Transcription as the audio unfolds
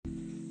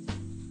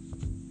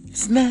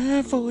It's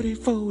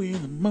 9:44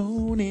 in the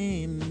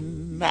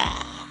morning.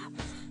 Ah.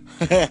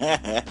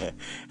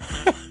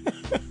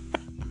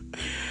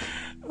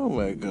 Oh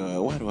my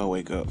God, why do I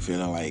wake up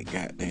feeling like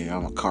goddamn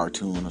I'm a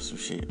cartoon or some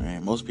shit,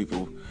 man? Most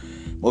people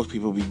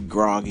be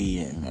groggy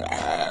and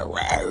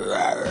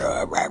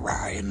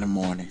in the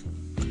morning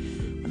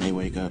when they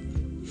wake up.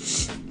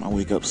 I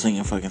wake up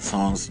singing fucking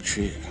songs and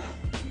shit.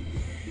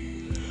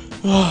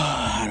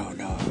 I don't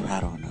know.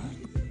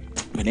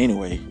 But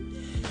anyway,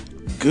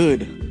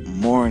 good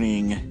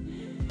morning,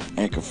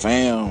 Anchor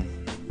fam.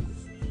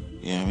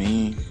 You know what I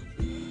mean?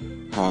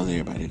 How's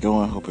everybody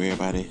doing? Hope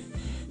everybody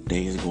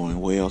day is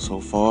going well so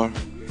far.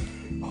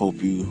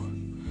 Hope you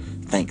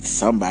thanked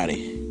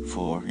somebody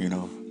for,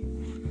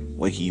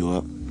 waking you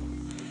up.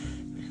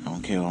 I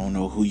don't care. I don't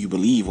know who you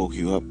believe woke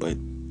you up, but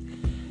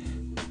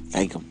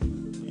thank them.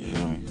 You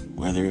feel me?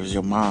 Whether it was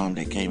your mom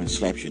that came and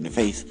slapped you in the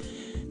face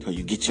till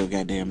you get your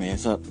goddamn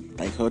ass up,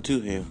 thank her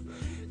too, hell.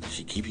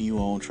 She keeping you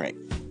on track.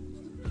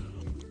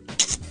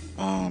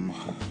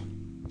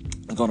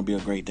 It's gonna be a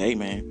great day,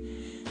 man.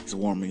 It's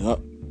warming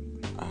up.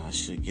 I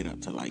should get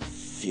up to like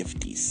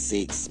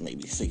 56,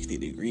 maybe 60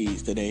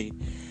 degrees today.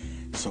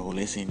 So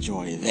let's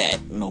enjoy that.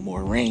 No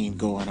more rain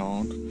going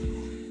on.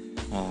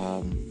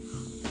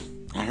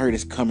 I heard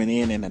it's coming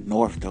in the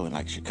north though, in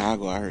like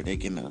Chicago. I heard they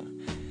getting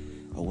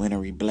a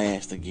wintry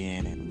blast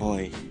again, and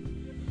boy,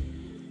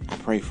 I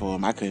pray for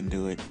them. I couldn't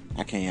do it.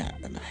 I can't.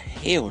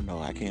 Hell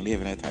no, I can't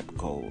live in that type of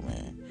cold,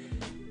 man.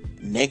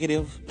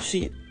 Negative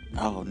shit.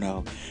 Oh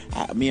no.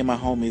 Me and my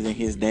homies and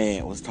his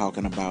dad was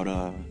talking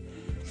about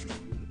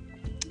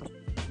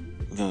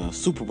the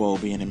Super Bowl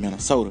being in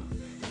Minnesota,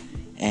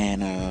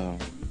 and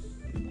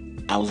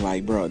I was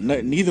like, bro,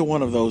 neither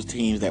one of those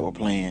teams that were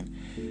playing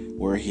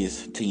were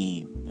his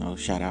team.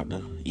 Shout out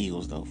the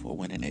Eagles though for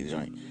winning that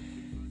joint.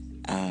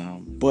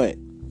 But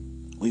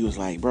we was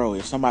like, bro,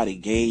 if somebody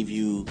gave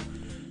you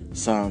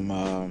some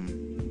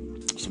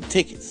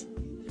tickets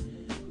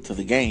to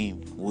the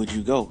game, would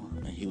you go?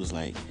 And he was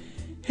like,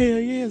 hell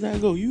yes, I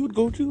go. You would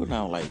go too? And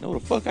I was like, no, the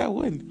fuck I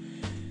wouldn't.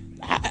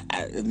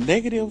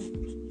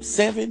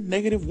 -7,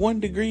 -1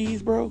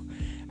 degrees, bro.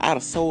 I'd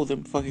have sold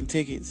them fucking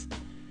tickets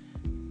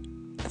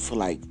for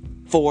like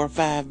 4 or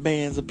 5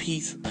 bands a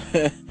piece.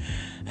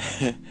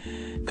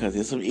 Cause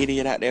there's some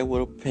idiot out there would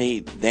have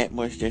paid that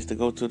much just to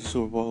go to the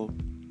Super Bowl.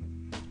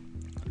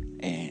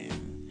 And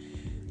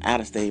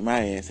I'd have stayed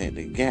my ass at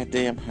the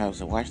goddamn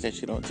house and watched that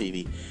shit on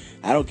TV.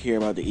 I don't care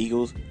about the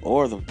Eagles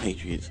or the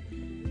Patriots,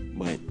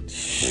 but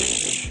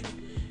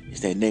it's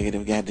that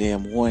negative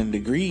goddamn 1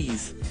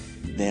 degrees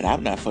that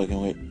I'm not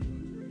fucking with.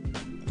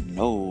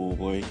 No,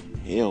 boy.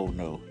 Hell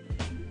no.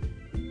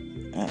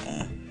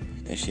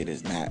 That shit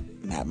is not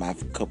my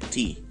cup of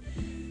tea.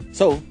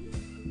 So,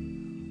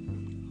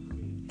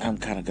 I'm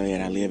kind of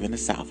glad I live in the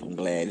South. I'm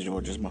glad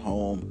Georgia's my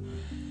home.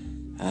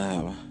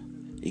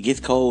 It gets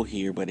cold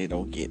here, but it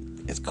don't get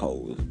as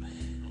cold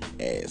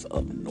as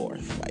up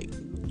north. Like,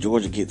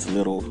 Georgia gets a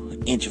little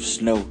inch of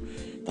snow,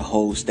 the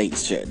whole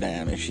state's shut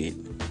down and shit.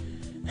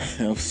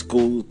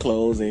 School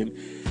closing,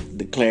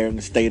 declaring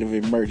the state of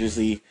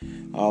emergency,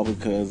 all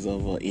because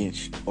of an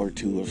inch or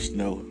two of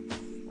snow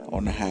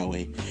on the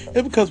highway.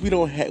 And because we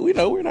don't have,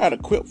 we're not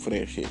equipped for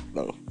that shit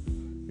though.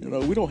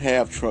 We don't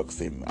have trucks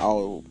and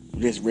all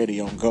just ready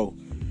on go.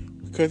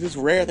 Because it's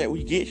rare that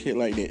we get shit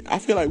like that. I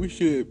feel like we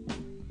should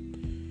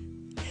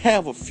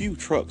have a few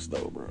trucks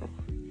though, bro.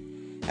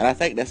 And I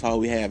think that's all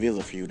we have is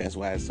a few. That's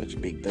why it's such a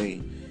big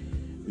thing.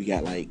 We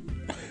got like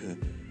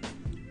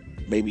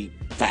maybe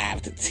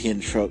 5 to 10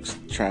 trucks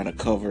trying to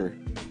cover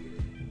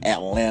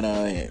Atlanta,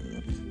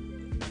 and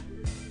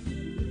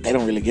they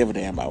don't really give a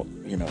damn about,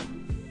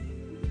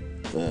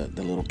 the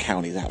little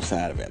counties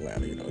outside of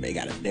Atlanta.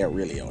 They're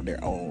really on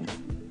their own.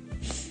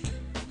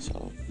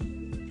 So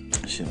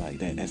shit like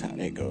that, that's how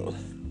that goes.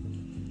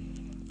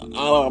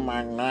 Oh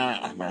my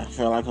God, I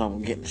feel like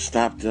I'm getting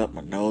stopped up.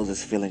 My nose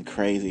is feeling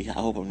crazy. I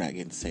hope I'm not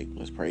getting sick.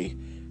 Let's pray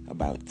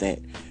about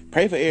that.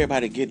 Pray for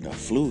everybody getting the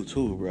flu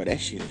too, bro. That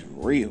shit is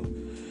real.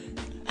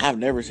 I've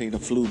never seen the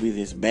flu be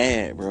this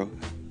bad, bro.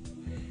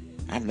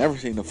 I've never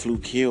seen the flu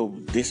kill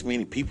this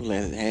many people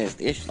as it has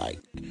this. Like,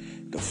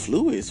 the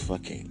flu is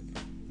fucking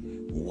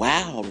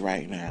wild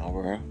right now,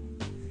 bro.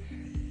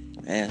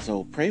 And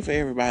so pray for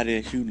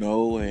everybody that you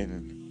know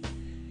and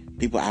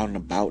people out and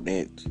about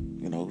that,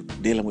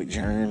 dealing with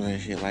germs and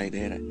shit like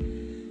that.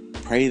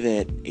 Pray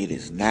that it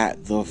is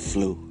not the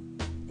flu.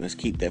 Let's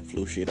keep that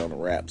flu shit on the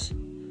wraps.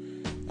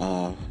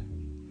 I'll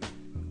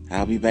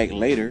be back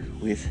later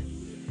with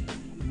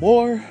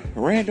more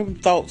random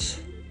thoughts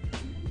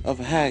of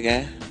a high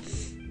guy.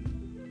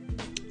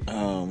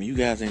 You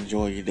guys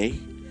enjoy your day.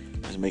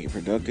 Let's make it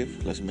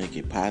productive. Let's make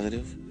it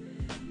positive.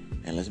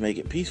 And let's make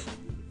it peaceful.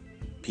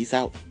 Peace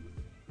out.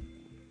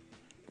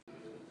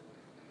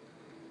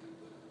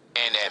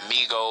 And that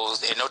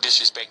Migos, and no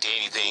disrespect to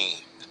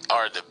anything,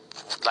 are the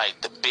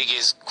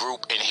biggest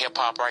group in hip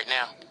hop right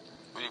now.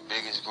 We the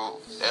biggest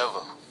group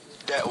ever.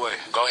 That way.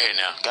 Go ahead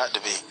now. Got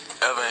to be.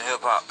 Ever in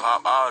hip hop,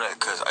 pop, all that,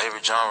 because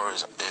every genre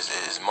is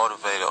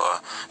motivated or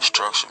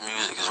structured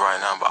music is right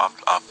now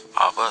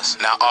off us.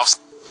 Now, off.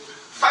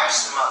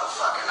 First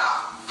motherfucking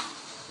off,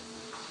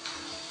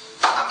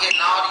 I'm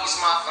getting all these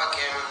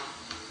motherfucking,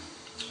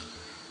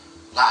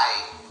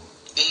 like,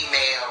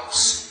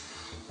 emails.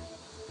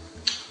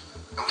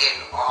 I'm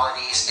getting all of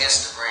these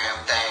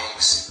Instagram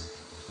things.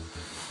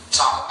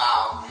 Talk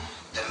about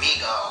the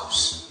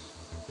Migos.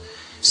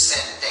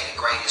 Said that they the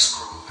greatest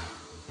group.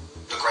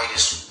 The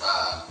greatest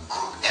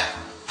group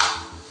ever.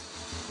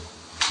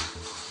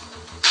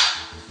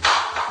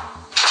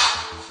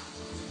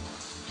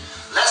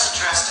 Let's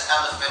address the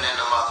elephant in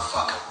the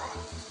motherfucking room.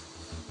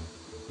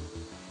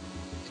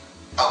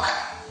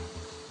 Okay.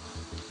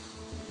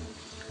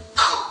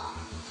 Cool.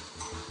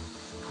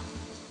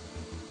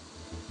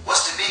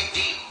 What's the big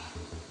deal?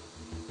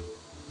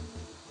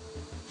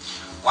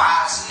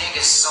 Why is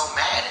niggas so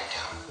mad at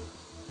them?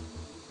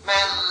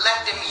 Man,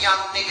 let them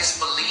young niggas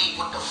believe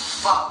what the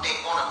fuck they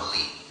wanna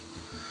believe.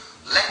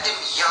 Let them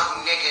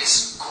young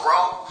niggas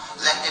grow.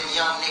 Let them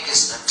young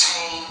niggas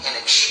attain and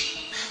achieve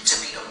to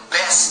be the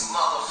best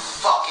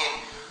motherfucking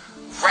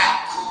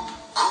rap group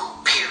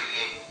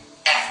period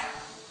ever.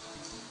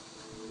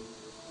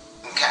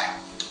 Okay.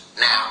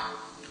 Now,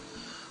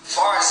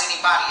 far as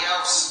anybody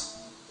else,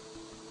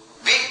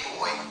 Big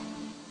Boy,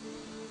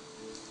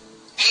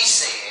 he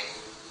said,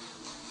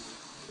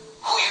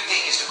 who you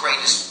think is the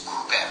greatest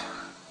group ever?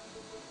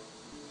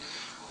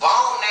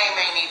 Bone name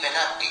ain't even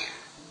up there.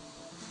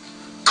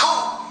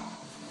 Cool.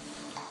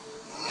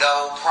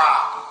 No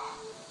problem.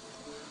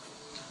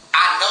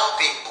 I know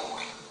Big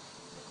Boy.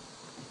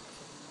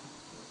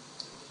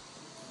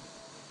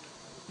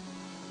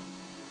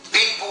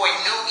 Big Boy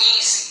knew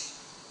Easy.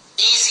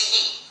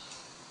 Easy-E.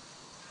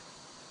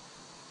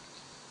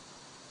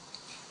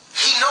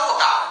 He know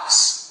about us.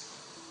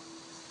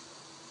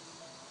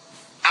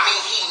 I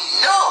mean, he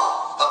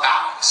know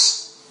about us.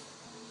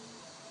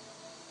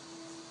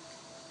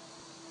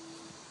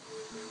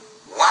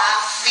 Why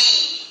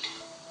feed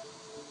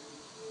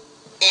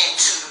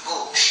into the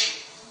bullshit?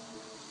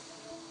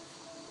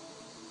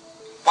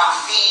 Why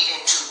feed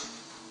into it?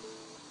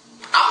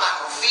 I'm not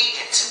gonna feed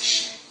into the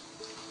shit.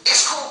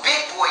 It's cool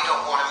Big Boy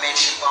don't want to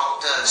mention Bone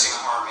Thugs and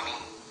Harmony,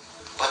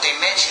 but they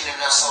mentioning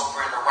us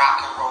over in the Rock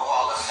and Roll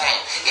Hall of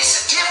Fame. It's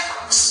a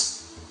difference.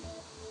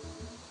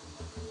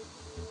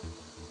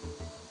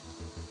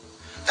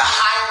 The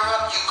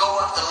higher up you go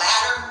up the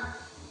ladder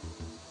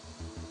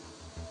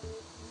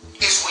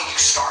is when you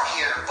start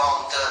hearing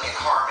Bone Thug and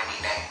Harmony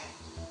name.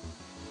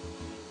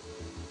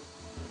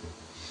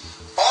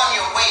 On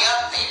your way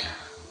up there,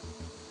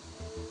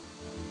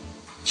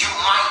 you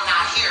might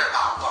not hear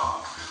about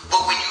Bone,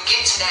 but when you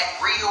get to that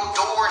real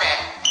door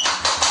that,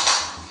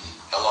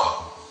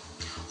 hello,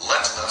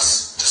 let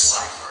us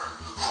decipher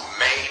who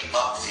made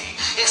up the,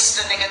 it's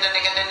the nigga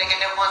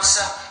that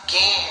wants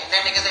again.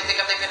 That nigga they pick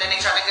up their gun and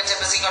they try to get to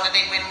the see all that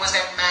they win was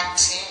that Mac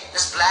 10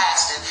 that's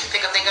blasting.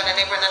 Pick up their gun and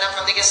they running up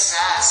from the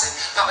assassin.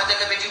 Papa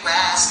delivered you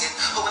asking,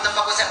 who in the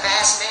fuck was that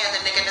fast man? The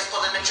nigga that's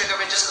pulling the trigger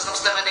and just cause I'm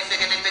stunned they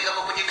figure they bigger,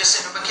 but when you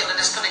consider a killer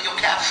that's pulling your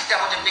cap down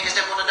with them niggas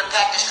that wanted to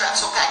pack the strap,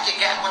 so pack your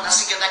gap when I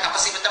see you like I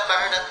perceive with the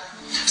murder.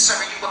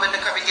 Sorry, you women, the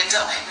curry get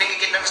up. Nigga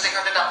get nervous, they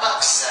heard it I buck,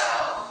 so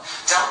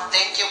don't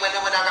think you're winning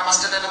when I got my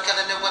still and I'm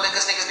killing it willing,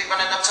 cause niggas be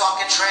running up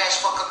talking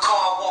trash, fuck a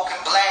car, walking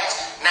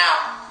blast.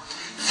 Now,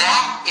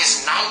 that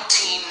is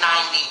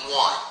 1991.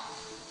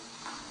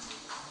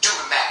 Do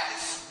the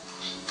math.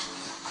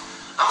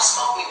 I'm a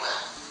smoke me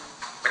one.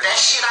 But that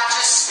shit I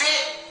just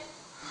spit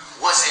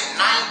was in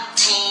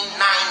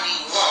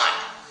 1991.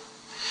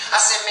 I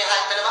said, man,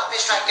 hyping them up,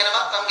 bitch, striking them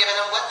up. I'm giving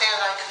them what they're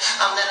like.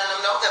 I'm letting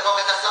them know they're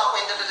bumping the flow.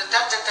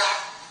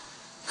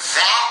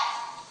 That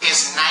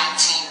is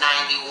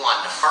 1991.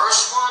 The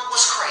first one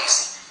was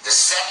crazy. The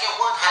second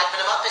one, hyping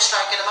them up and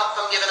striking them up.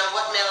 I'm giving them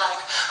what they're like.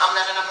 I'm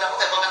letting them know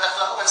they're bumping the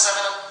flow and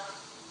serving them.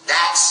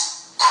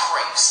 That's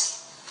crazy.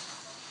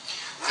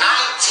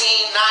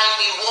 1991.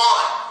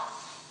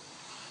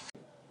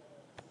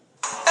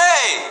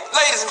 Hey,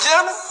 ladies and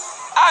gentlemen,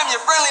 I'm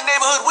your friendly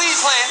neighborhood weed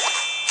plant,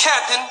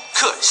 Captain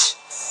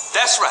Kush.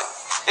 That's right.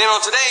 And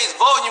on today's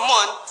Volume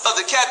 1 of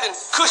the Captain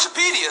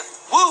Kushipedia,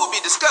 we will be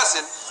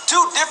discussing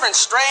 2 different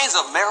strains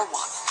of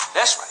marijuana.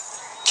 That's right.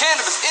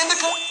 Cannabis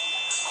indica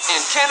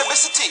and cannabis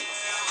sativa.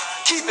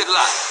 Keep it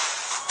live.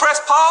 Press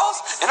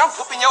pause, and I'm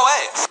whooping your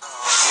ass.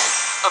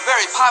 A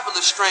very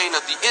popular strain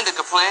of the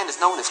indica plant is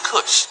known as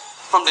Kush,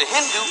 from the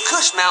Hindu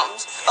Kush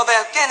mountains of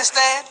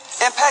Afghanistan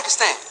and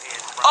Pakistan,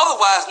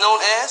 otherwise known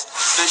as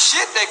the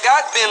shit that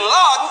got Bin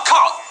Laden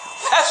caught.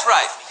 That's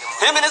right.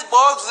 Him and his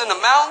boys was in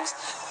the mountains,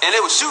 and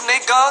they were shooting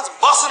their guns,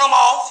 busting them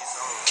off.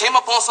 Came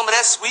up on some of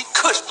that sweet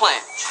Kush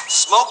plant.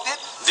 Smoked it,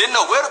 didn't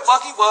know where the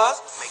fuck he was,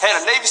 had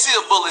a Navy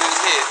SEAL bullet in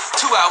his head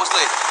 2 hours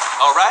later.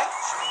 Alright?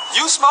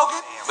 You smoke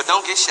it, but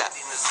don't get shot.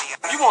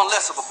 If you want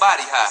less of a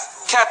body high,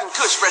 Captain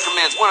Kush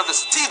recommends one of the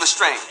sativa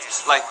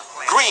strains, like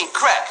green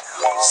crack,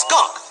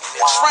 skunk,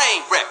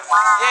 train wreck.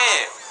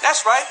 Yeah,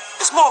 that's right.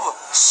 It's more of a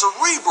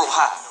cerebral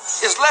high.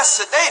 It's less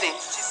sedating,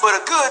 but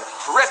a good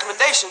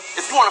recommendation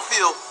if you want to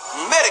feel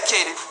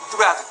medicated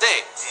throughout the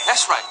day.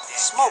 That's right,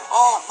 smoke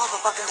all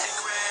motherfucking day.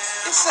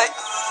 It's safe.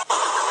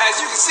 As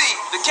you can see,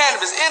 the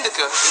cannabis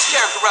indica is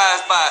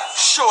characterized by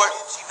short,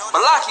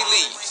 blocky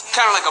leaves,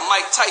 kind of like a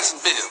Mike Tyson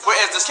video,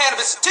 whereas the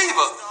cannabis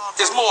sativa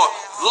is more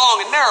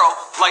long and narrow,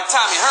 like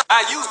Tommy Hearns.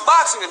 I use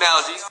boxing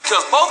analogies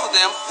because both of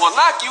them will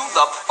knock you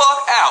the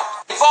fuck out.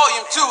 In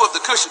Volume 2 of the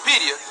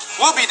Kushipedia,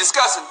 we'll be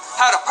discussing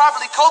how to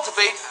properly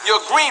cultivate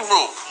your green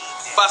room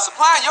by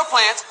supplying your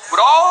plants with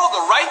all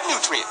the right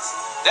nutrients.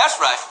 That's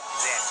right.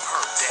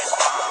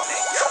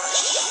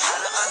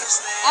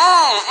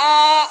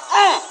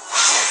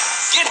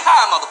 Get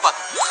high,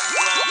 motherfucker.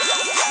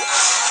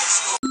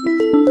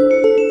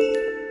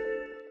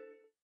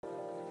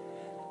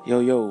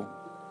 Yo,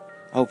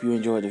 I hope you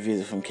enjoyed the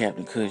visit from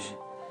Captain Kush,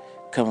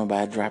 coming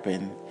by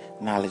dropping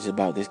knowledge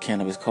about this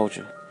cannabis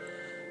culture.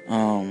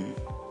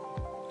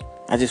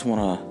 I just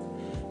want to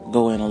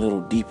go in a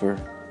little deeper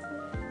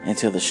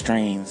into the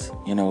strains,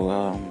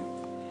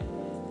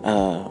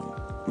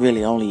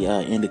 really only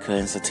indica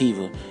and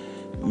sativa.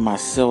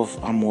 Myself,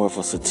 I'm more of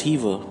a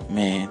sativa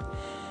man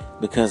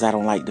because I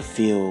don't like to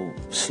feel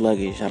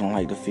sluggish. I don't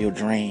like to feel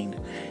drained.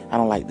 I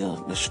don't like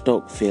the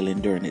stoke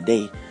feeling during the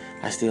day.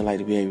 I still like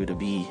to be able to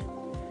be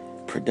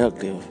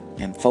productive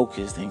and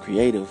focused and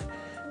creative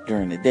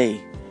during the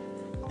day.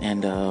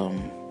 And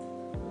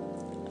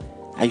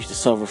I used to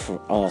suffer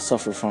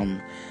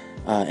from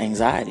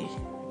anxiety.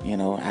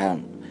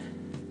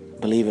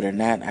 Believe it or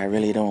not, I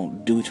really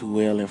don't do too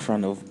well in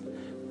front of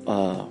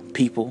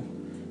people,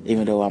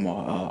 even though I'm an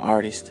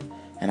artist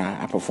and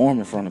I perform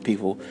in front of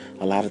people.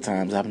 A lot of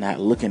times I'm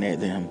not looking at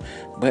them,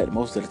 but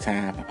most of the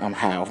time I'm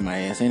high off my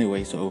ass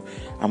anyway, so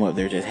I'm up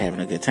there just having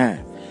a good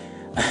time.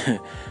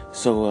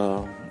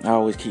 So I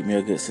always keep me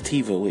a good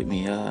sativa with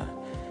me.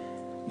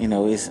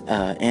 It's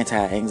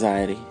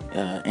anti-anxiety,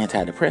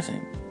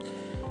 antidepressant.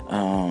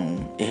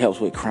 It helps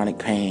with chronic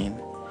pain.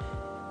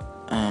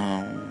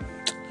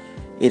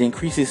 It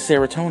increases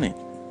serotonin.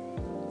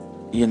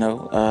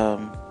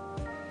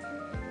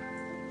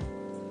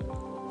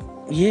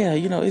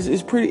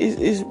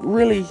 It's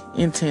really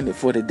intended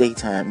for the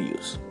daytime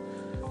use.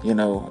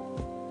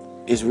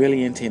 It's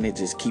really intended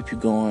to just keep you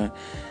going.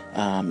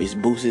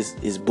 It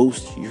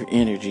boosts your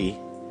energy,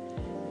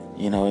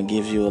 and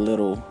gives you a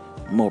little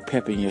more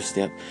pep in your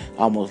step,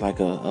 almost like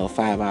a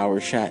 5-hour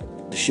shot,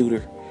 the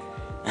shooter.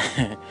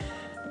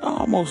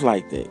 Almost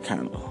like that,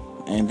 kind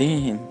of. And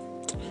then,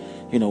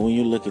 when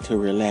you're looking to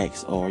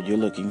relax or you're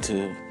looking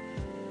to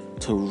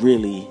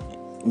really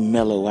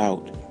mellow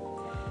out,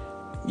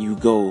 you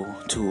go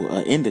to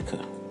an indica.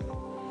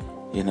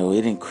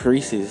 It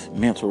increases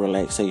mental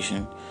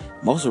relaxation,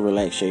 muscle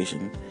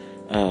relaxation,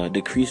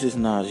 decreases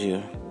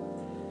nausea.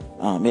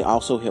 It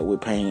also helps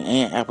with pain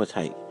and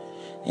appetite,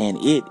 and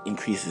it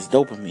increases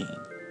dopamine.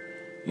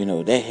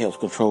 That helps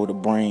control the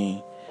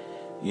brain,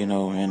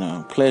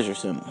 and pleasure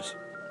centers.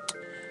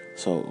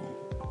 So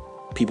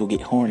people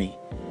get horny,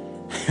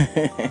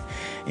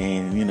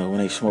 and when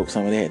they smoke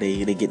some of that,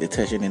 they get the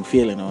touching and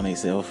feeling on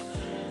themselves.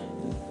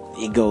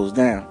 It goes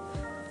down.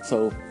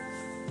 So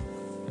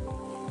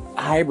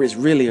hybrids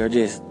really are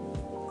just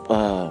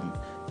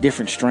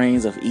different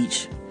strains of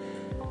each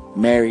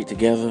married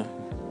together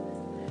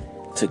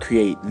to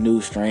create new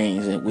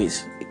strains, and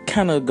which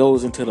kind of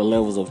goes into the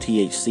levels of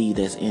THC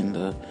that's in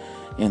the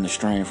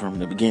strain from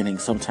the beginning.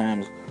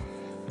 Sometimes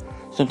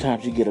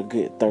you get a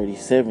good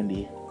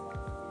 30-70,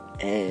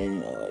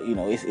 and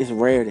it's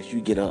rare that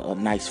you get a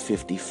nice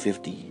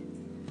 50-50.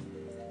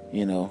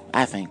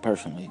 I think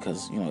personally,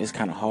 because it's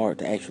kind of hard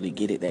to actually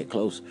get it that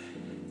close.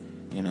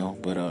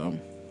 But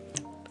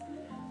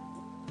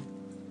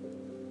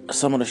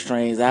some of the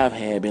strains I've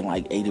had been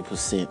like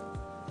 80%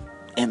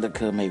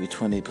 indica, maybe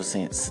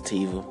 20%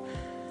 sativa.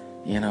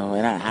 And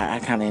I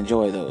kind of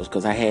enjoy those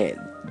because I had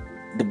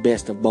the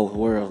best of both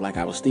worlds. Like,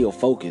 I was still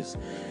focused,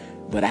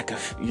 but I could,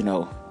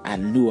 I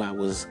knew I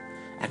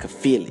could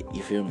feel it.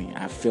 You feel me?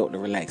 I felt the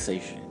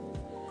relaxation.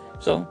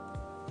 So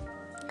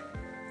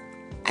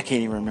I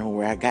can't even remember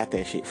where I got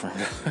that shit from.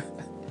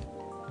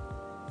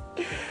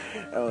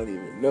 I don't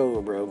even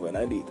know, bro, but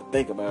I need to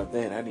think about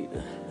that. I need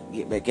to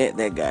get back at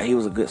that guy. He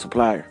was a good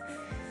supplier.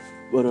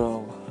 But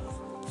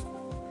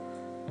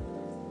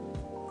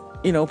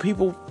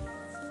people,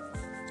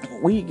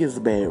 weed gets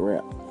a bad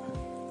rap.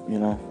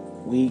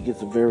 Weed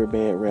gets a very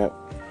bad rap.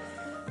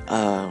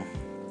 I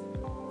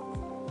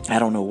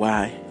don't know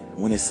why.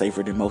 When it's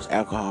safer than most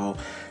alcohol,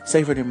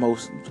 safer than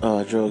most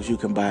drugs you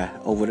can buy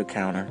over the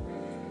counter.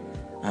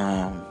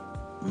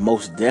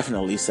 Most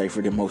definitely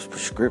safer than most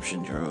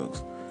prescription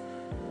drugs.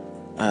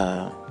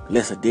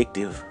 Less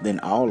addictive than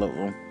all of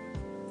them.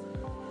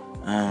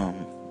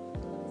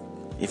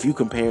 If you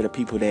compare the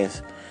people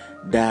that's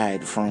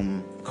died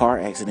from car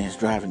accidents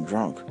driving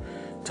drunk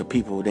to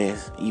people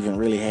that's even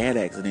really had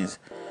accidents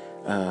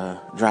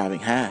driving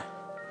high,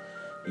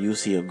 you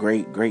see a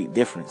great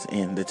difference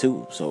in the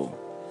two. So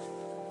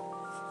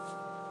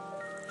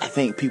I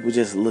think people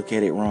just look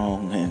at it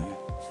wrong, and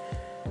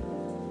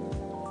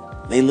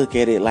they look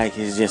at it like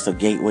it's just a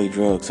gateway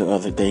drug to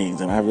other things.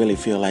 And I really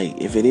feel like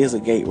if it is a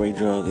gateway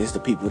drug, it's the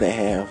people that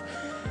have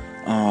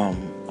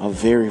a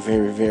very,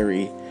 very,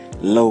 very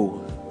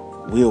low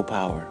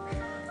willpower.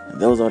 And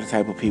those are the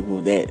type of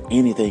people that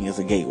anything is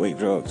a gateway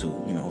drug to.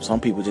 You know, some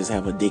people just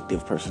have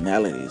addictive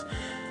personalities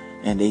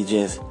and they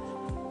just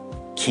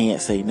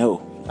can't say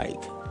no.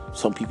 Like,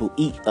 some people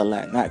eat a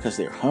lot, not because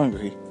they're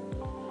hungry,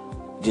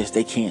 just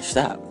they can't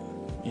stop.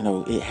 You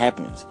know, it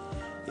happens.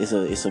 It's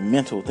a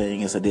mental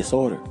thing. It's a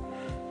disorder.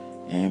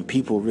 And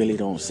people really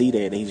don't see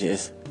that. They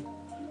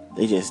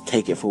just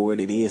take it for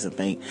what it is and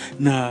think,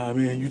 nah,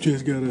 man, you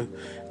just gotta...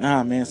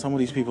 Nah, man, some of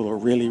these people are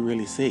really,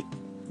 really sick.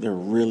 They're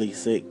really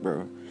sick,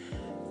 bro.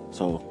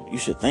 So you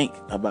should think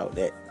about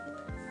that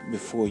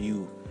before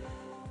you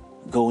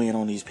go in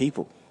on these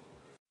people.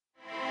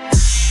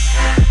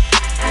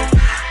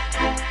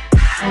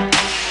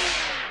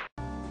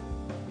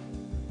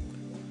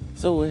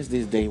 So as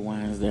this day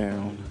winds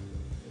down,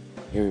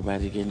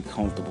 everybody getting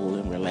comfortable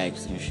and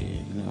relaxed and shit,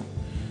 you know,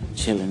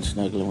 chilling,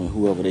 snuggling with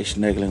whoever they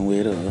snuggling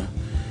with, or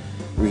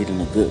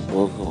reading a good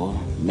book, or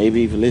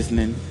maybe even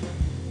listening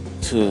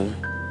to,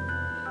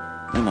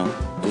 you know,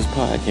 this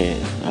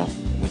podcast,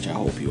 which I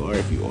hope you are.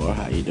 If you are,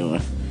 how you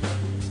doing?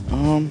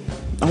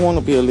 I want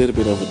to be a little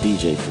bit of a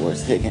DJ for a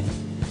second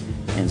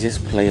and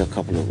just play a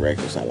couple of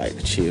records I like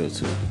to chill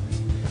to.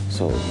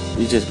 So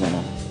we're just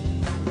gonna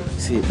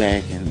sit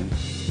back and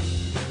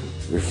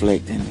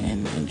reflect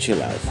and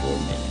chill out for a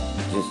minute.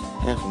 Just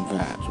have some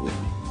vibes with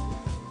me.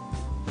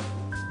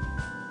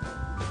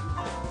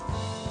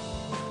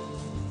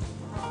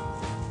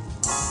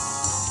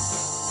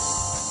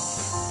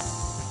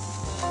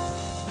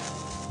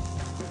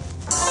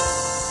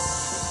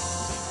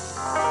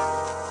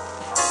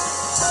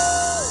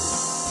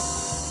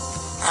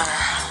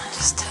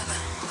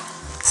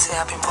 See,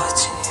 I've been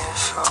watching you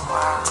for a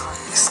while,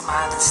 your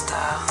smiling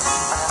style,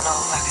 but I know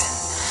I can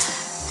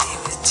be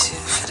with you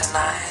for the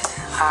night,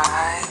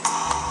 alright?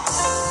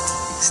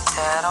 Is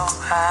that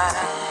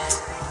alright,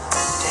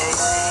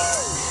 baby,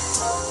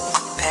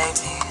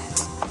 baby?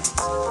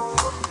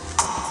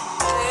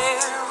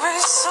 There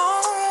is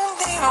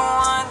only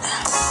one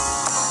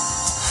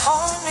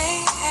for me.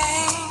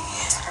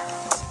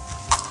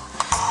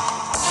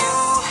 You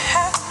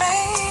have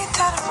made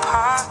that a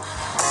possibility.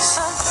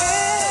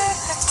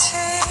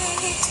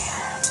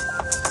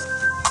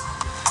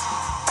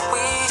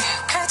 We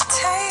could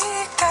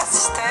take that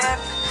step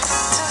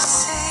to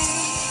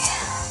see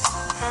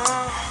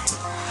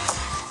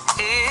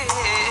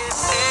if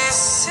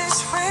this is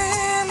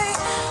really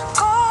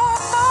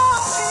gonna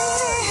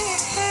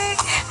be.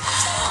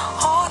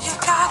 All you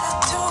gotta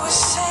do is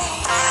say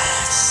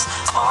yes.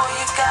 All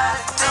you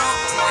gotta do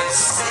is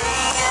say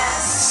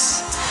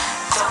yes.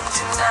 Don't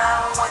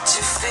deny what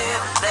you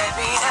feel,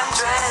 baby,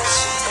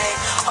 undress you, babe.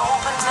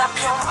 Open up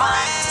your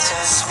mind,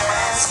 just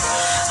rest.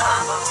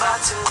 I'm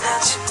about to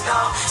let you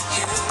know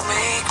you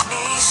make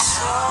me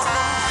so.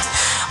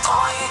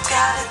 All you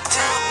gotta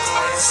do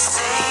is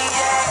say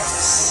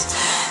yes.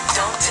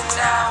 Don't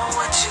deny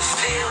what you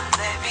feel,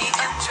 baby,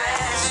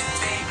 undress you,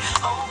 babe.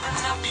 Open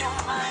up your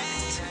mind,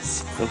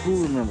 just rest. So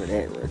who remember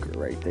that record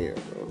right there,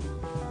 bro?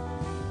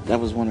 That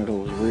was one of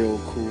those real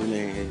cool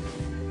ass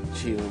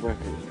chill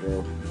records,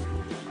 bro.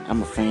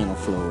 I'm a fan of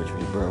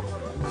Floetry, bro.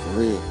 For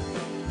real.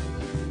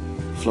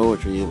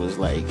 Floetry, it was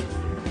like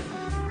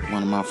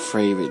one of my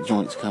favorite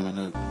joints coming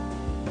up.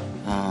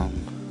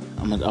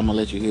 I'm gonna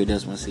let you hear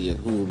this one, see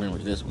who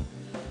remembers this one.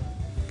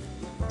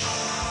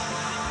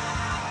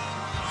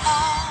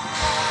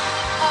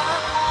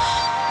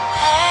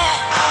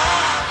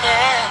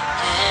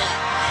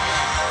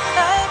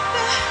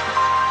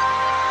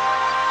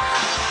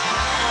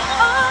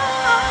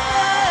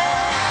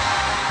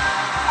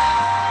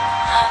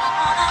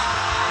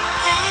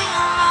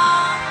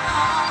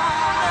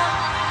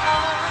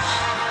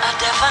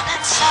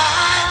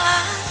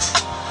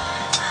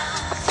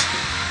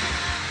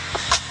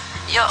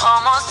 You're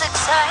almost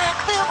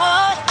exactly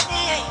what I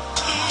need.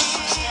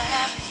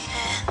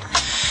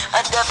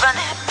 A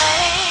definite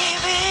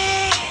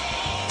maybe.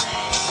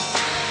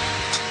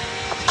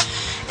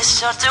 It's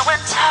sure to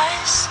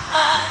entice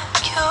my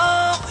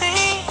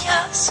curiosity.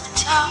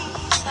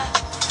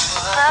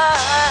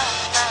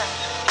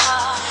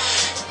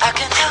 I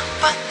can't help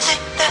but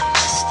think that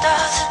this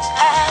doesn't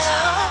add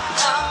up,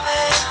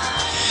 babe.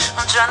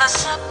 I'm trying to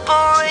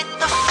separate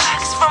the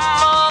facts from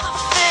all the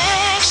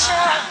fiction.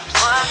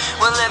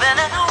 We're living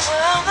in a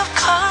world of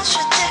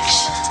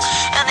contradictions.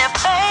 And if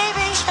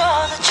baby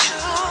you're the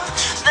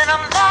truth, then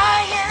I'm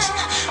lying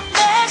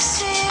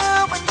next to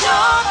you. When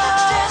you're the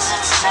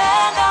desert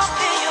sand, I'll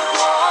be your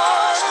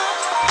water.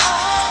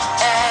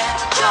 And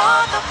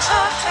you're the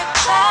perfect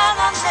plan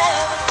I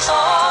never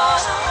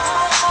thought of.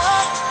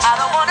 I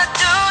don't wanna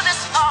do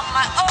this on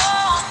my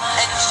own,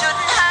 and you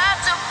shouldn't have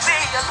to be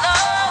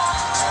alone.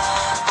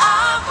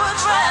 I would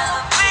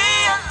rather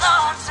be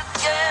alone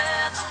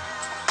together.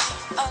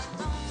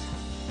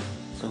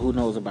 So who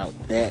knows about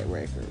that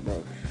record,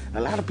 bro?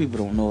 A lot of people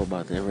don't know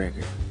about that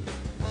record.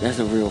 That's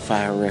a real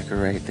fire record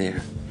right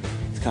there.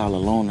 It's called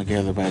Alone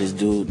Together by this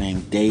dude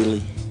named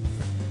Daly.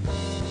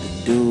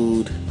 The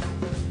dude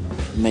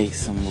makes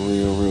some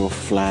real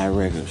fly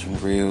records, some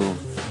real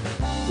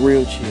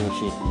chill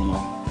shit, you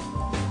know.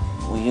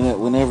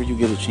 Whenever you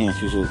get a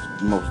chance, you should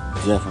most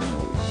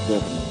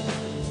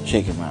definitely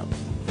check him out,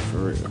 for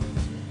real.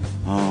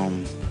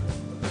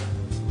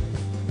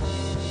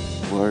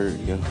 Word,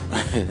 yo.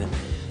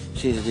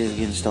 Shit's just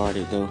getting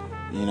started, though.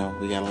 You know,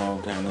 we got a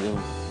long time to go.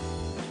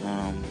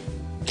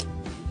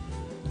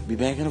 Be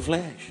back in a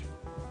flash.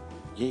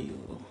 Yeah.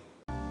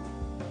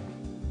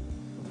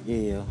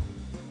 You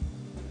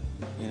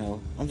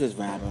know, I'm just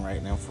vibing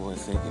right now for a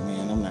second,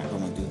 man. I'm not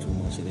gonna do too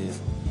much of this.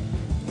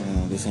 You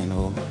know, this ain't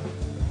no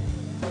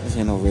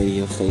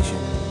radio station,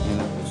 you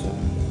know. So,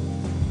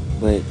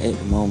 but at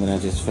the moment, I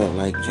just felt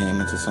like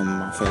jamming to some of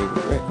my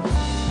favorite records,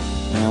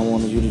 and I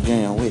wanted you to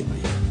jam with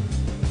me.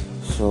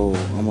 So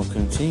I'm gonna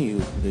continue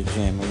the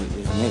jamming with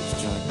this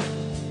next joint,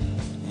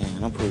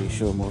 and I'm pretty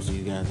sure most of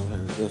you guys have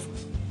heard this one.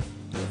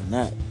 If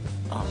not,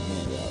 oh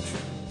man, y'all sure.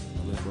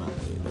 Let's rock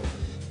with it, though.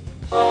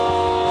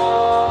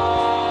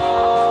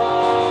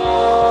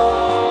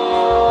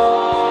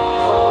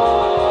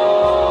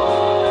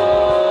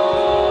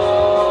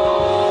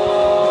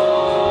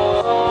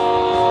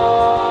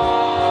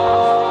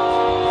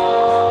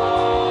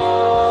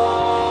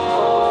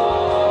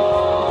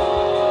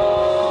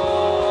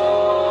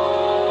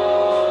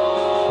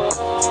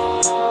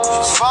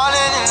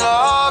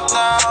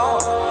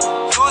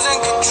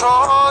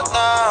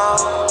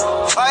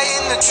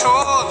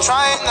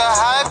 Trying to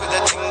hide, but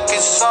I think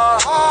it's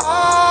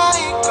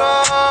alright,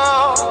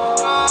 girl.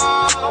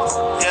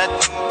 Yeah, I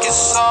think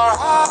it's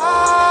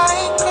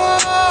alright,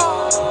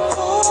 girl.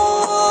 Ooh.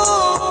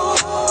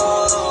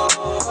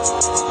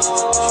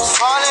 She's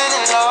falling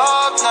in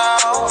love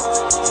now,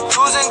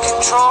 losing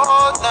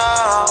control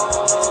now.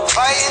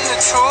 Fighting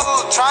the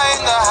truth,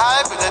 trying to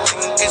hide, but I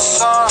think it's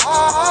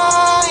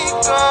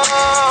alright,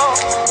 girl.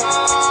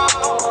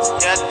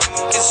 Yeah, I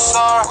think it's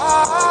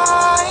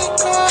alright,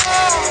 girl.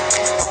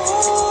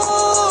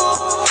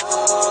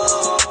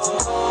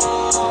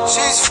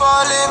 She's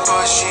falling,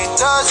 but she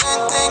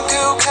doesn't think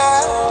he'll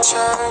catch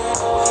her.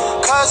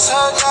 Cause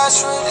her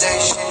last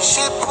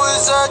relationship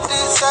was a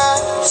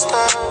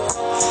disaster.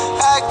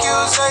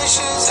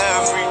 Accusations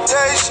every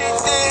day, she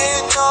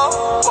didn't know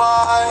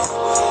why.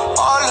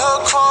 All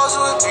her calls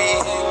would be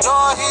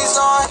ignored, he's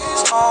on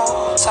his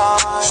own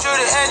time.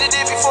 Should've ended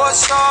it before it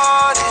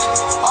started.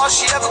 All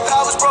she ever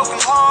got was broken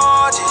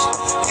hearted.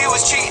 He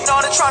was cheating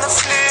on her, trying to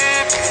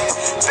flip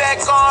it back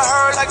on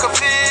her like a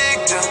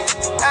victim.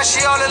 Now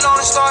she all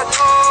alone and starting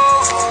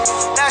over.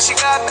 Now she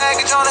got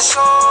baggage on her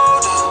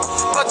shoulder,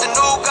 but the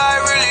new guy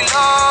really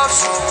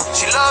loves her.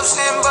 She loves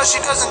him, but she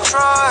doesn't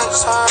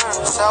trust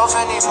herself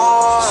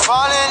anymore.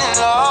 Falling in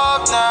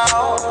love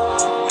now,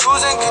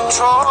 losing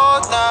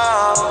control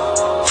now.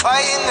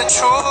 Fighting the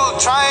truth,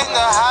 trying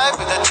to hide,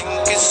 but I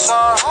think it's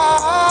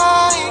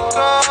alright,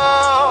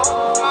 girl.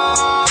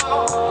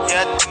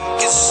 Yeah, I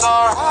think it's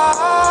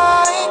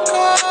alright,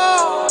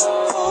 girl.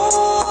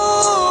 Ooh.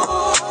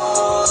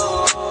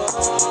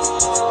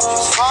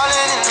 She's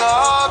falling in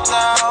love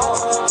now,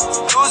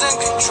 losing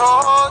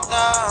control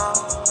now.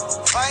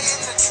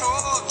 Fighting the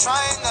truth,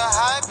 trying to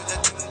hide, but I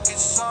think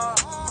it's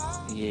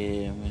alright.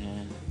 Yeah,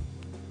 man.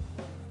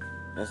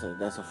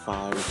 That's a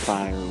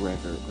fire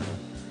record, bro.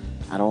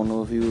 I don't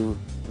know if you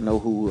know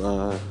who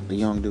the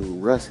young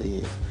dude Russ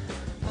is,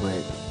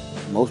 but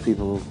most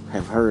people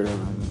have heard of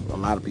him. A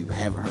lot of people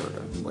haven't heard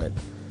of him, but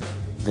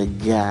the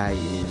guy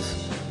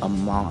is a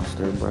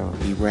monster, bro.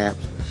 He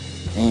raps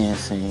and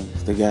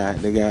sings. The guy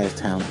is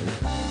talented.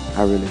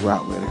 I really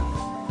rock with him.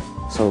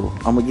 So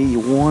I'm gonna give you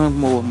one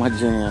more of my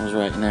jams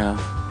right now,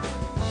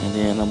 and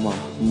then I'm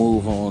gonna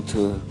move on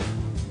to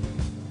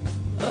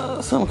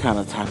some kind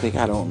of topic.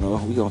 I don't know.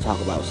 We're gonna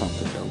talk about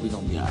something though. We're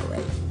gonna be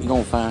alright. We're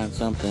gonna find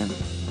something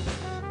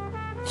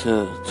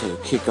to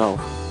kick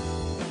off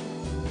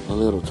a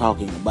little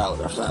talking about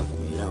or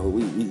something. You know,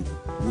 we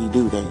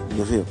do that.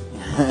 You feel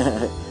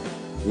me?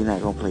 We're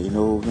not gonna play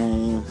no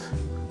games.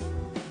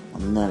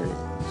 None of that.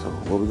 So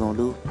what we're gonna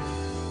do?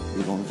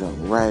 We're gonna jump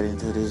right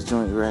into this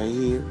joint right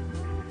here,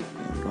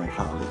 and we're gonna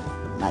call it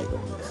a night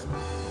on this.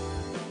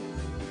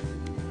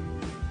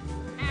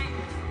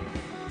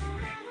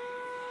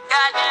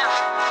 Goddamn,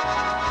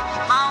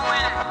 I'm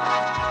with it.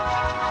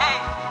 Hey,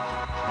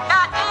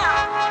 goddamn,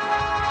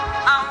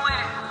 I'm with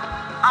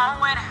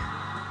it.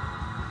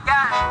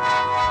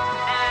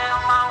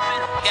 Goddamn, I'm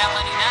with it. Got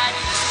money now, you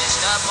just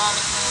switched up on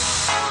me.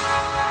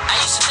 I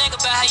used to think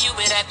about how you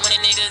would act when a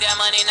nigga got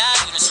money now,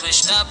 you done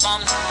switched up on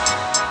me.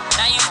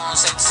 Now you wanna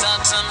say what's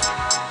up to me.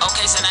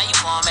 Okay, so now you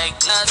wanna make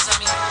love to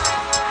me.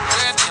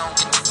 Girl, if you don't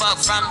get the fuck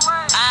from me,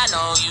 I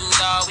know you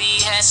thought we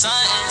had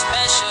something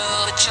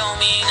special, but you don't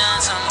mean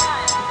nothing to me.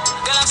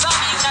 Girl, I'm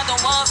sorry you not the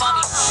one for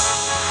me.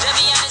 Just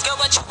be honest, girl,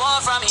 what you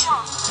want from me?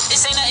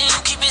 This ain't nothing, you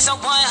keep it so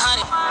 100.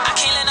 I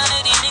can't let none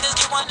of these niggas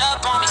get one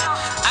up on me.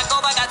 I go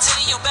back, I tell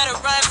you, you better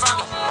run from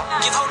me.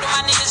 Give hope to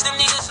my niggas, them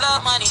niggas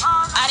love money.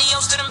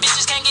 Adios to them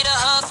bitches, can't get a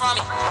hug from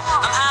me.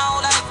 I'm high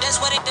on life, that's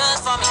what it does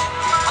for me.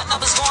 My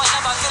numbers going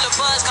up, I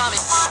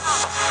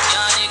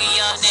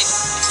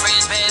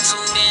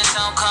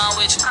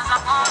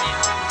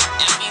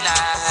They be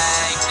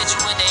like, bitch,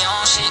 with their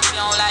own shit, we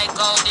don't like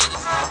gold niggas.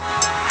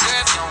 Girl,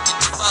 if you don't get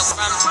the fuck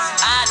from me,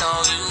 I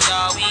know you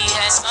thought we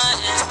had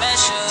something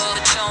special,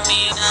 but you don't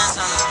mean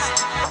nothing.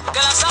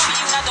 Girl, I'm sorry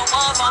you not the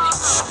one for me.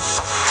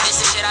 This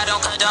is shit I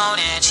don't condone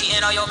it.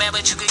 Cheating on your man,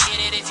 but you could get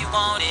it if you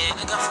want it.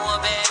 Looking for a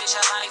bad bitch,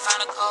 I finally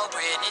found a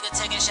culprit. Nigga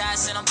taking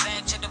shots, send them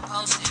back, check the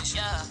postage,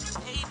 yeah.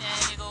 Hey, that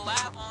nigga, why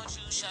won't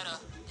you shut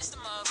up? It's the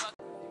motherfucker.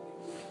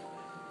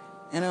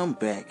 And I'm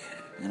back,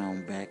 and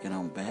I'm back, and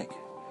I'm back.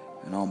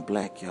 And I'm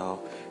black, y'all.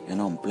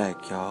 And I'm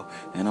black, y'all.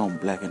 And I'm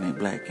black and they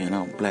black. And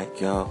I'm black,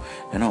 y'all.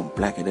 And I'm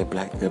black and they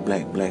black. They're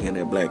black, black and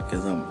they're black.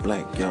 Cause I'm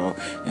black, y'all.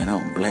 And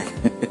I'm black.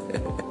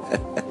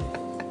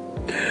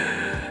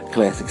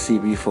 Classic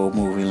CB4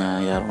 movie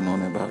line. Y'all don't know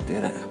nothing about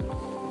that.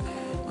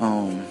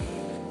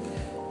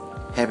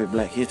 Happy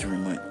Black History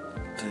Month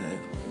to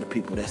the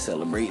people that's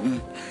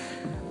celebrating.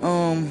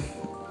 I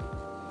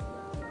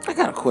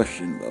got a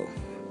question though.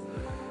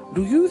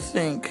 Do you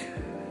think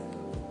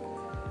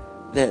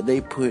that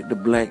they put the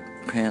Black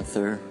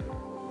Panther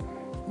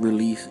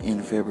release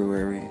in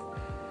February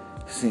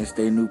since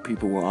they knew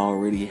people were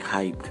already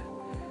hyped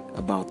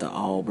about the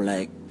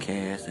all-black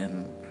cast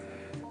and,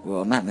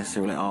 well, not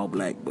necessarily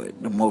all-black,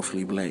 but the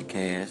mostly black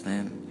cast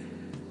and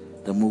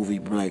the movie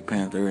Black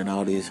Panther and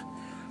all this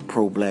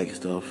pro-black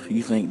stuff?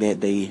 You think that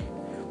they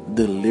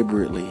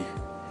deliberately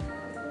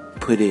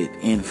put it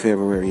in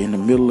February, in the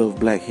middle of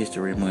Black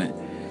History Month,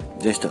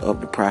 just to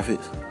up the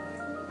profits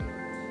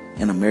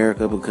in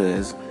America?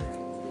 Because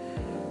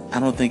I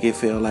don't think it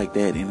felt like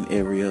that in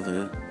every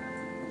other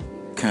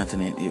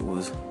continent it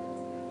was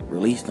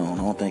released on.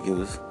 I don't think it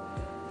was,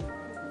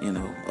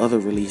 other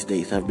release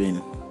dates have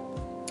been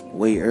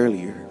way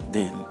earlier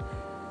than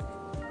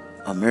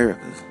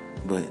America's.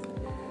 But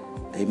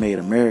they made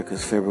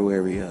America's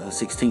February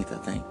 16th, I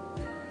think.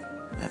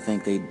 I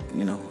think they,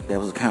 that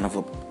was kind of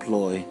a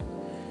ploy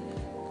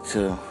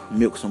to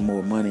milk some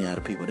more money out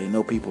of people. They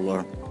know people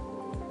are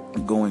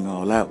going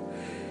all out.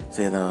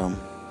 Said,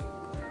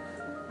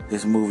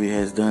 this movie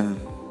has done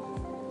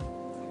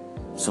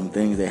some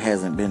things that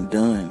hasn't been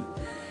done,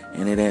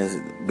 and it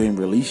hasn't been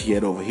released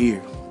yet over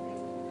here.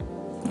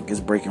 Like, it's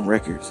breaking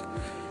records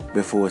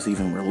before it's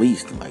even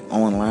released, like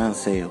online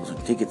sales and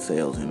ticket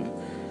sales and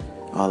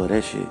all of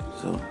that shit.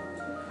 So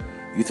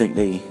you think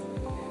they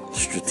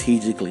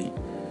strategically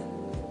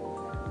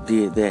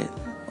did that,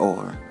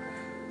 or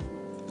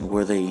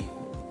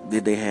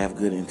did they have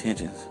good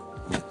intentions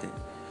with that?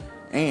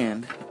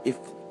 And if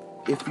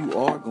you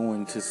are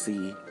going to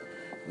see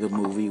the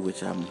movie,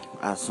 which I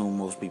assume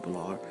most people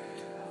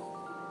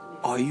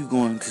are you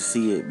going to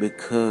see it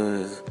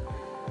because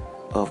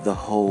of the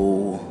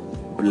whole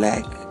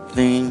black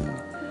thing,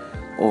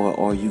 or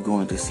are you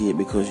going to see it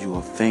because you're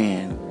a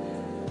fan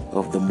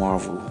of the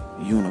Marvel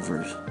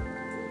universe?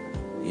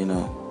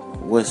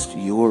 What's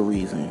your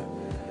reason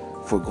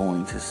for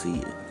going to see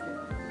it?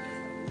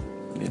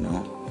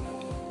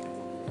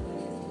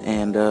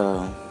 And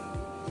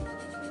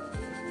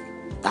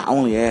I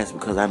only ask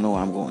because I know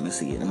I'm going to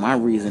see it. And my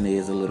reason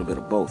is a little bit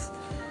of both.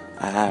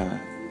 I'm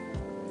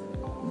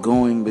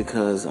going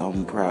because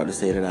I'm proud to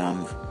say that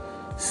I'm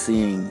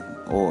seeing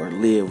or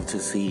live to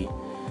see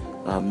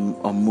a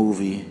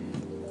movie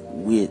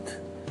with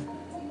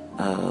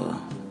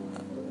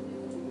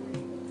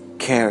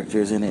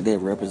characters in it that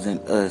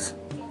represent us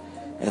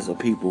as a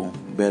people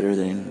better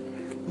than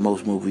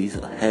most movies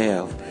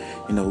have.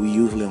 We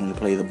usually only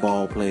play the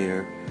ball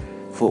player,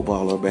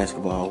 football or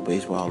basketball,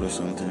 baseball or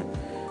something.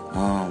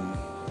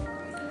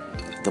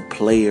 The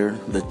player,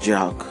 the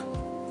jock,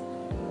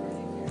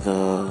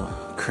 the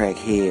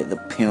crackhead, the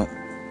pimp,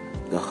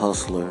 the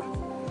hustler,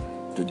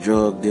 the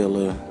drug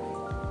dealer,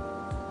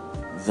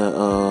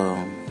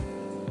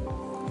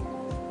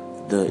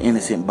 the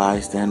innocent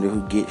bystander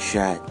who gets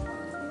shot,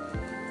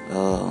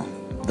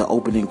 the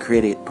opening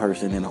credit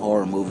person in a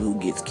horror movie who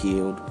gets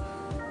killed,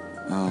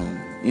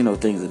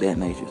 things of that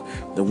nature.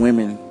 The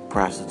women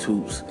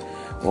prostitutes,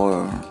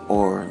 or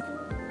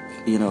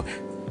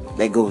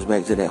that goes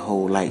back to that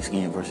whole light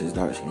skin versus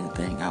dark skin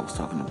thing I was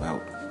talking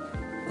about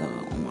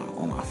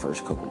on my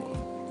first couple of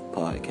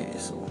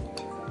podcasts. So,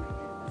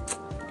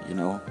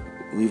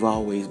 we've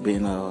always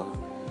been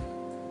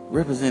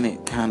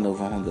represented kind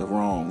of on the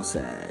wrong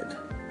side,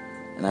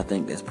 and I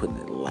think that's putting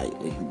it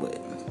lightly, but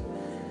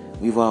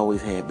we've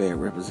always had bad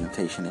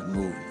representation in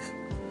movies.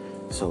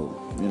 So,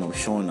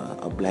 showing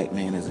a black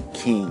man as a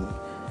king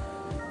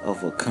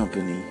of a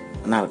company,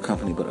 not a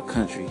company, but a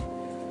country,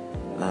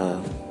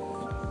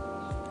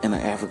 in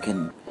an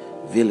African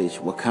village,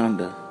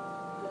 Wakanda,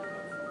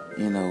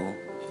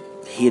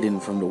 hidden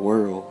from the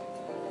world,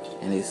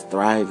 and is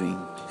thriving,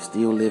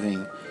 still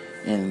living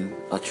in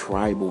a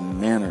tribal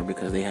manner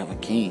because they have a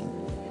king,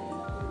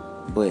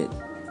 but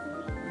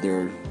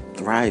they're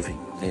thriving,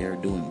 they're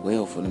doing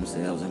well for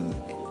themselves, and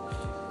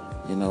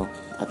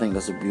I think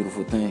that's a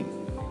beautiful thing.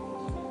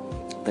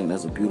 I think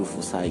that's a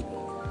beautiful sight,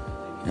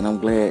 and I'm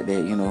glad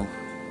that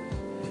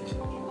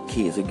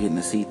kids are getting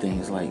to see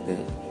things like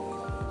that.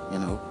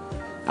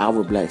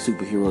 Our black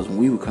superheroes when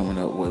we were coming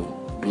up were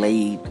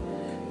Blade,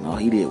 All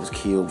he did was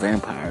kill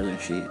vampires and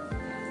shit.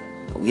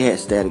 We had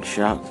Static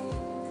Shock,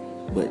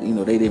 but you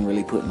know they didn't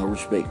really put no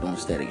respect on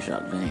Static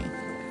Shock name.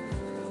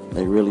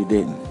 They really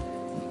didn't.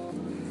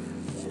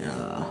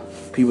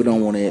 People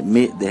don't want to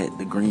admit that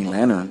the Green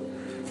Lantern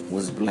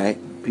was black.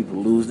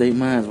 People lose their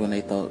minds when they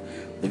thought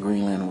the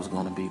Green Lantern was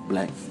going to be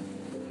black.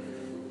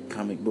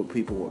 Comic book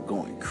people were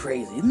going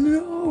crazy.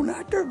 No,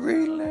 not the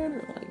Green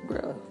Lantern. Like,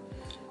 bro,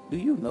 do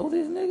you know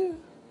this nigga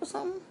or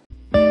something?